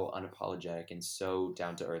so unapologetic and so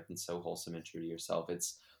down to earth and so wholesome and true to yourself.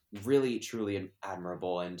 It's really, truly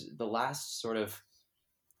admirable. And the last sort of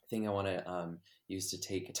thing I want to use to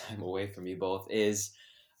take time away from you both is,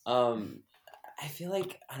 I feel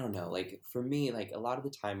like, I don't know, like for me, like a lot of the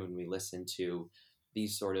time when we listen to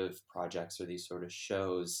these sort of projects or these sort of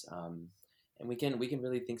shows, and we can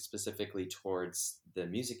really think specifically towards the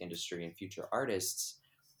music industry and future artists.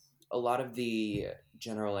 A lot of the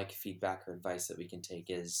general like feedback or advice that we can take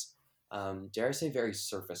is, dare I say, very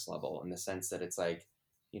surface level in the sense that it's like,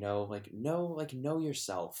 know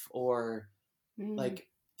yourself, or Mm, like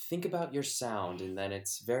think about your sound, and then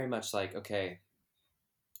it's very much like, okay,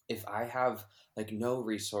 if I have like no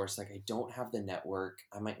resource, like I don't have the network,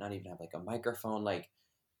 I might not even have like a microphone, like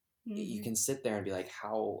you mhm. can sit there and be like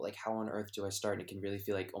how on earth do I start? And it can really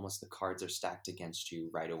feel like almost the cards are stacked against you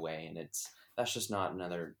right away, and that's just not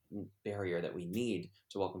another barrier that we need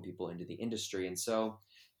to welcome people into the industry. And so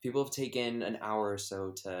people have taken an hour or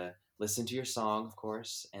so to listen to your song, of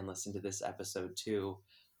course, and listen to this episode too.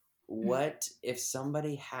 What if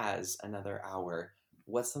somebody has another hour?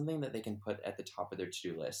 What's something that they can put at the top of their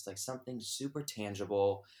to-do list? Like something super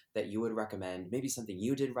tangible that you would recommend, maybe something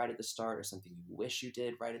you did right at the start, or something you wish you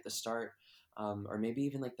did right at the start, or maybe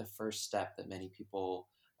even like the first step that many people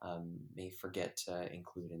may forget to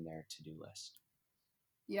include in their to-do list.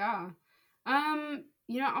 Yeah.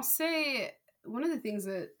 I'll say one of the things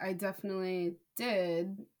that I definitely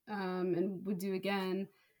did, and would do again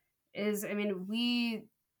is, I mean, we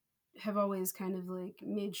have always kind of like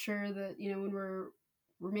made sure that, when we're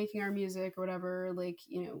making our music or whatever, like,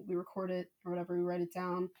 we record it or whatever, we write it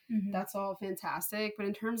down. Mm-hmm. That's all fantastic. But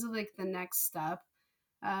in terms of like the next step,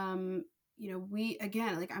 um we,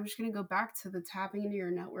 again, like, I'm just going to go back to the tapping into your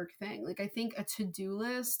network thing. Like, I think a to-do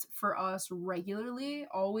list for us regularly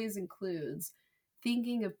always includes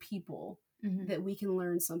thinking of people Mm-hmm. that we can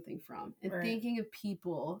learn something from, and Right. thinking of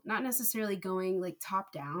people, not necessarily going like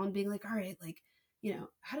top down, being like, all right, like,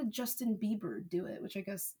 how did Justin Bieber do it? Which I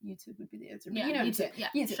guess YouTube would be the answer. But Yeah, you know what I'm YouTube. saying? Yeah,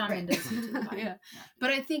 YouTube, Shawn right. Mendes YouTube. Fine. Yeah. But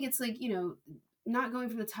I think it's like, not going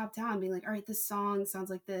from the top down, being like, all right, this song sounds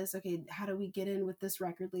like this. Okay, how do we get in with this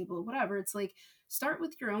record label? Whatever. It's like, start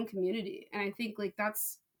with your own community. And I think like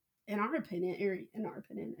that's, in my opinion,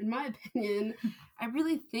 I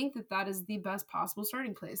really think that that is the best possible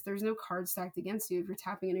starting place. There's no card stacked against you if you're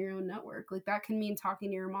tapping into your own network. Like, that can mean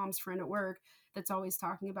talking to your mom's friend at work that's always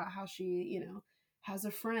talking about how she, has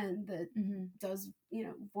a friend that Mm-hmm. does,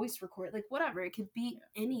 voice record, like whatever. It could be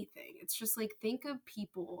anything. It's just like, think of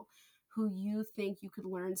people who you think you could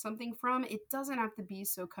learn something from. It doesn't have to be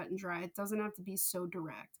so cut and dry. It doesn't have to be so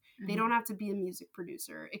direct. They don't have to be a music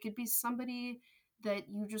producer. It could be somebody that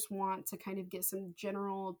you just want to kind of get some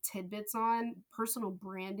general tidbits on. Personal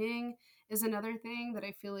branding is another thing that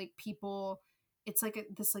I feel like people, it's like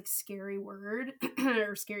this like scary word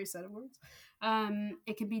or scary set of words.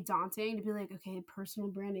 It can be daunting to be like, okay, personal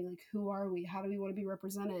branding, like, who are we? How do we want to be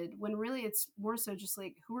represented? When really it's more so just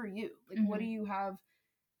like, who are you? Like, what do you have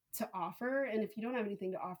to offer? And if you don't have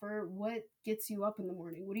anything to offer, what gets you up in the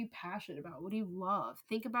morning? What are you passionate about? What do you love?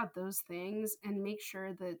 Think about those things and make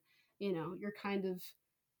sure that, you're kind of,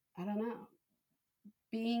 I don't know,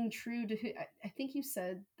 being true to who, I think you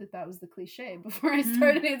said that that was the cliche before I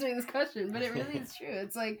started answering this question, but it really is true.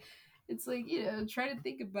 It's like, try to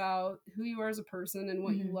think about who you are as a person and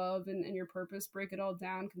what you love, and your purpose, break it all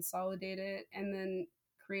down, consolidate it, and then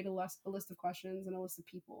create a list of questions and a list of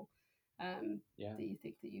people Yeah. that you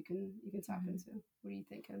think that you can tap into. What do you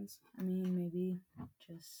think, Kenz? I mean, maybe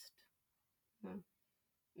just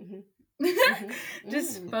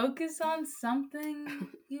just focus on something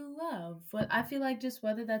you love. But I feel like just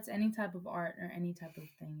whether that's any type of art or any type of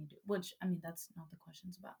thing you do, which, I mean, that's not the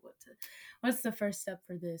questions about what's the first step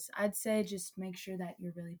for this. I'd say just make sure that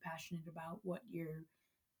you're really passionate about what you're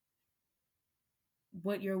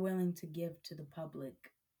willing to give to the public.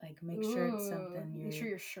 Like, make sure it's something make sure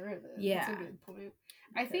you're sure of it. Yeah. That's a good point.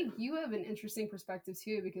 I think you have an interesting perspective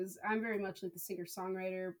too, because I'm very much like the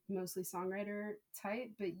singer-songwriter, mostly songwriter type,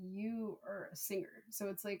 but you are a singer. So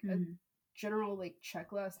it's like a general like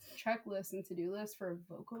checklist and to-do list for a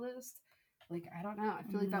vocalist. Like, I don't know. I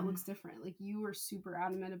feel like that looks different. Like, you were super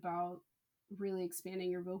adamant about really expanding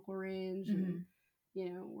your vocal range and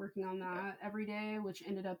working on that every day, which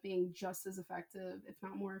ended up being just as effective, if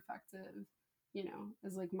not more effective,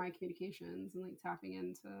 as like my communications and like tapping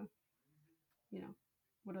into,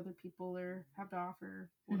 what other people have to offer,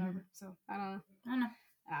 whatever. So I don't know.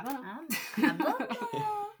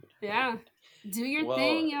 Yeah. Do your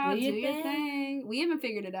thing, y'all. Do your thing. We haven't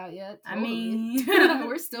figured it out yet. Totally. I mean,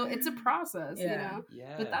 we're still, it's a process, Yeah.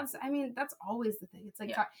 But that's always the thing. It's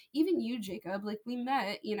like, even you, Jacob, like, we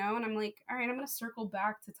met, and I'm like, all right, I'm going to circle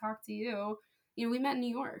back to talk to you. We met in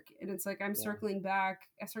New York, and it's like, I'm circling back.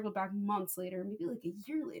 I circled back months later, maybe like a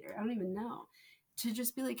year later. I don't even know, to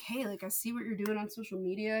just be like, hey, like, I see what you're doing on social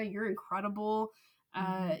media. You're incredible.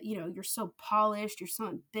 You know, you're so polished. You're so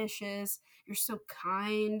ambitious. You're so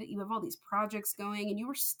kind. You have all these projects going, and you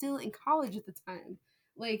were still in college at the time.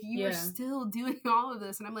 Like, you were still doing all of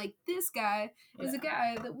this. And I'm like, this guy is a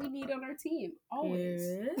guy that we need on our team always.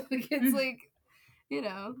 Like, it's like, you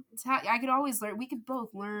know, it's how I could always learn. We could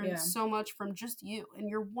both learn so much from just you. And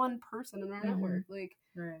you're one person in our network, like,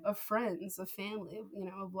 of friends, of family, of, you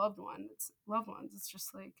know, of loved ones. It's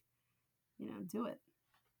just like, you know, do it.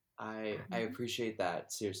 I appreciate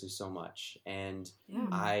that seriously so much. And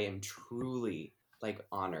I am truly, like,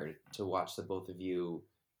 honored to watch the both of you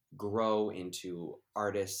grow into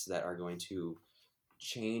artists that are going to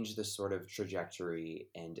change the sort of trajectory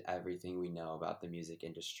and everything we know about the music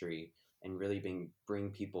industry, and really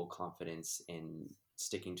bring people confidence in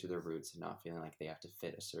sticking to their roots and not feeling like they have to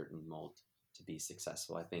fit a certain mold to be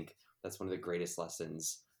successful. I think that's one of the greatest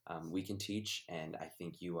lessons we can teach, and I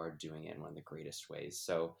think you are doing it in one of the greatest ways.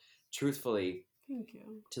 So truthfully, thank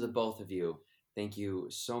you to the both of you. Thank you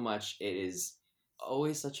so much. It is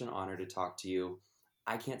always such an honor to talk to you.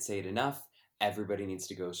 I can't say it enough. Everybody needs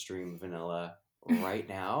to go stream Vanilla right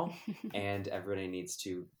now, and everybody needs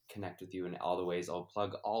to connect with you in all the ways. I'll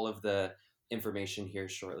plug all of the information here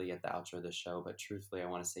shortly at the outro of the show, but truthfully, I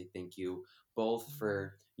want to say thank you both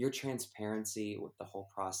for your transparency with the whole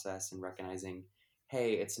process and recognizing,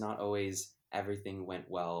 hey, it's not always everything went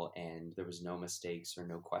well and there was no mistakes or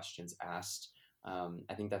no questions asked.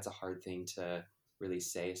 I think that's a hard thing to really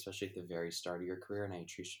say, especially at the very start of your career, and I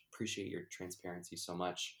appreciate your transparency so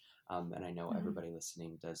much, and I know everybody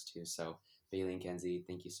listening does too. So Bailey and Kenzie,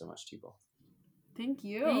 thank you so much to you both. Thank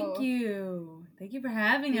you. Thank you for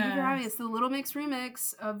having us. The Little Mix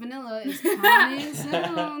remix of Vanilla is coming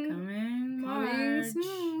soon. Coming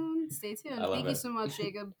soon. Stay tuned. Thank you so much,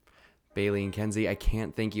 Jacob. Bailey and Kenzie, I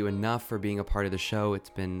can't thank you enough for being a part of the show. It's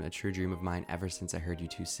been a true dream of mine ever since I heard you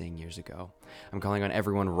two sing years ago. I'm calling on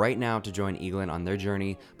everyone right now to join Eaglin on their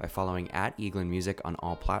journey by following @Eaglin Music on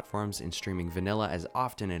all platforms and streaming Vanilla as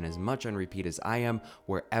often and as much on repeat as I am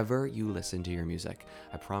wherever you listen to your music.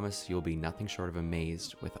 I promise you'll be nothing short of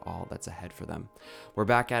amazed with all that's ahead for them. We're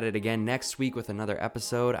back at it again next week with another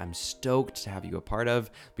episode I'm stoked to have you a part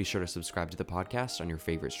of. Be sure to subscribe to the podcast on your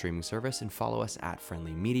favorite streaming service and follow us at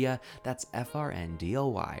Friendly Media. That's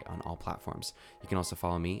FRNDLY on all platforms. You can also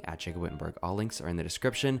follow me at Jacob Wittenberg. All links are in the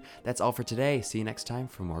description. That's all for today. See you next time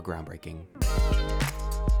for more groundbreaking.